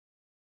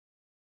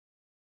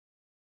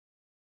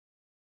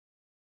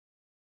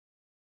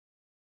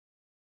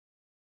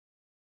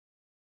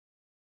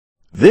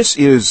This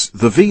is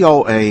the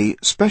VOA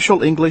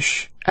Special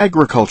English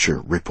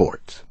Agriculture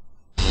Report.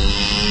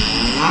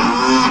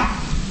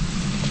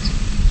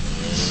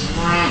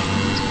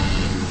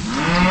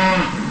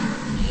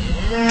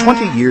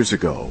 20 years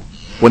ago,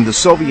 when the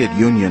Soviet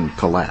Union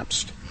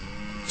collapsed,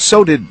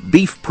 so did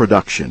beef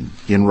production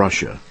in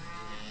Russia.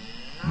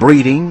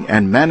 Breeding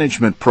and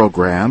management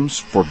programs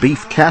for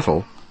beef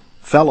cattle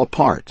fell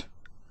apart.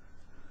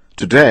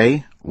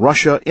 Today,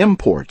 Russia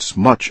imports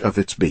much of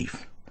its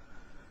beef.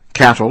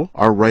 Cattle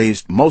are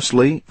raised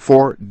mostly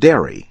for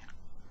dairy.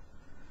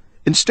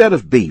 Instead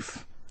of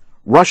beef,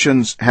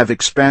 Russians have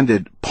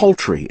expanded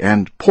poultry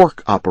and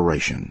pork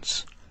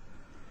operations.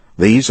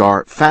 These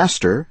are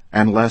faster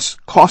and less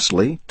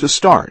costly to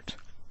start.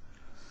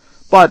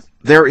 But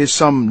there is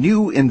some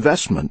new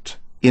investment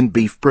in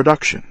beef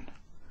production.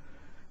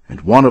 And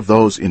one of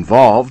those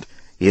involved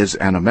is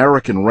an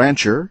American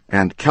rancher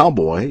and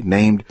cowboy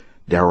named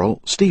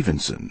Darrell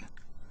Stevenson.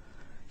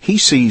 He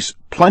sees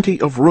plenty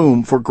of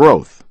room for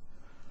growth.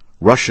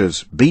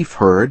 Russia's beef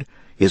herd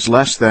is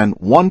less than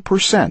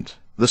 1%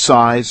 the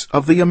size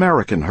of the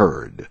American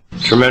herd.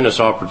 Tremendous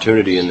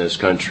opportunity in this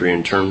country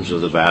in terms of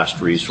the vast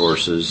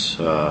resources,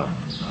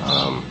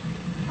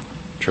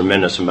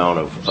 tremendous amount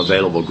of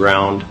available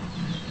ground,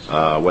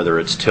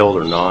 whether it's tilled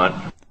or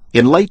not.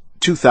 In late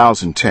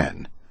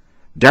 2010,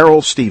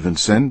 Darrell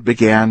Stevenson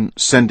began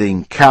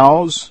sending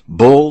cows,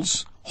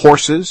 bulls,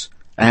 horses,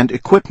 and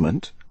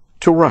equipment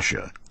to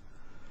Russia.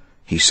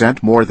 He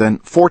sent more than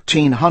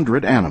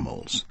 1,400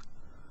 animals.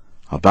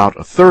 About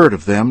a third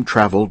of them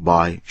traveled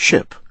by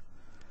ship.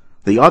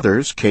 The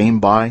others came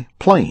by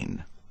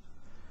plane.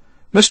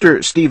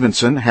 Mr.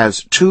 Stevenson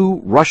has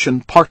 2 Russian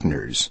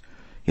partners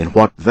in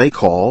what they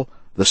call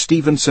the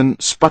Stevenson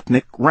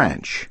Sputnik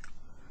Ranch.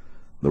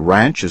 The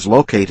ranch is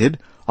located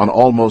on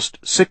almost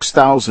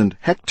 6,000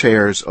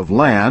 hectares of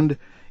land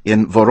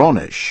in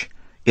Voronezh,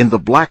 in the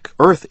Black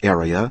Earth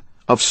area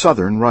of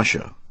southern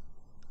Russia.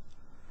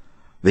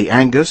 The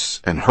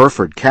Angus and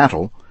Hereford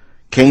cattle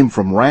came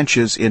from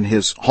ranches in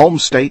his home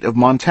state of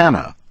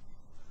Montana.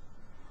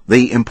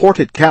 The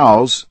imported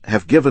cows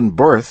have given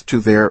birth to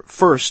their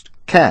first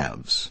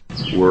calves.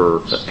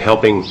 We're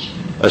helping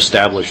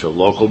establish a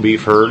local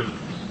beef herd,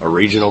 a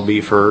regional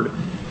beef herd,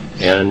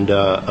 and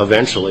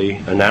eventually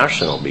a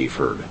national beef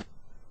herd.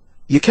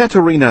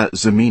 Ekaterina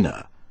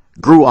Zemina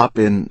grew up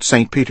in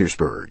St.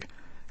 Petersburg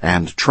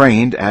and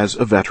trained as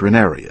a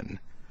veterinarian.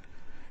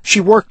 She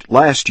worked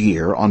last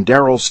year on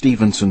Darrell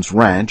Stevenson's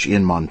ranch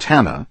in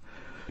Montana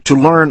to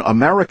learn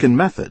American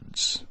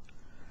methods.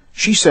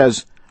 She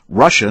says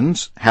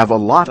Russians have a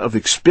lot of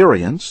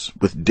experience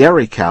with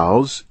dairy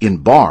cows in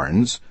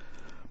barns,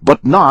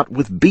 but not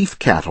with beef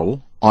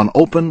cattle on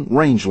open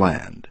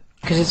rangeland.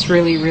 Because it's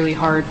really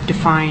hard to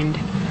find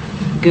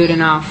good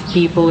enough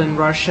people in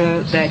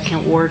Russia that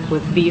can work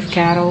with beef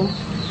cattle.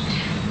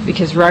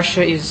 Because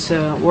Russia is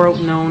world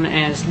known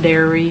as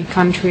dairy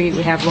country.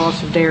 We have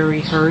lots of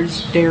dairy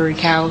herds, dairy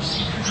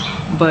cows,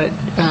 but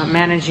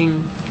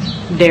managing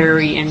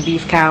dairy and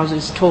beef cows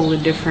is a totally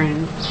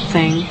different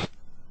thing.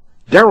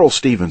 Darrell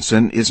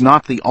Stevenson is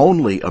not the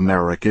only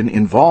American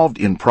involved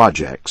in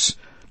projects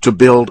to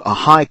build a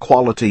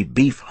high-quality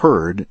beef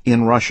herd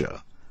in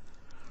Russia.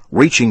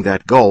 Reaching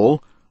that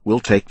goal will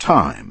take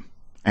time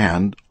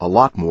and a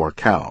lot more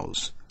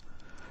cows.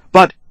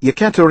 But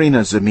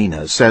Ekaterina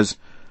Zemina says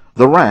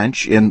the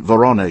ranch in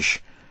Voronezh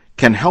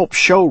can help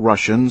show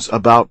Russians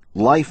about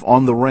life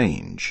on the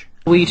range.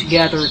 We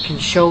together can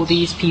show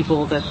these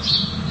people that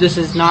this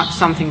is not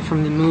something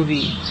from the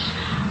movie,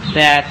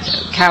 that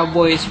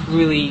cowboys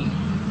really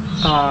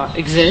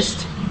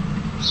exist,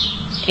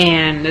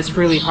 and it's a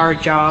really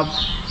hard job,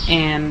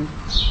 and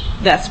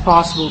that's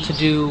possible to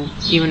do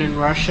even in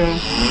Russia.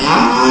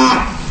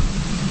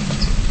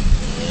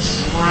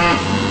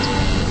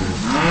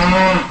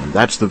 And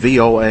that's the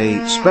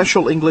VOA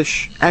Special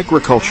English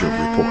Agriculture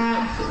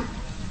Report.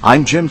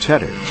 I'm Jim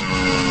Tedder.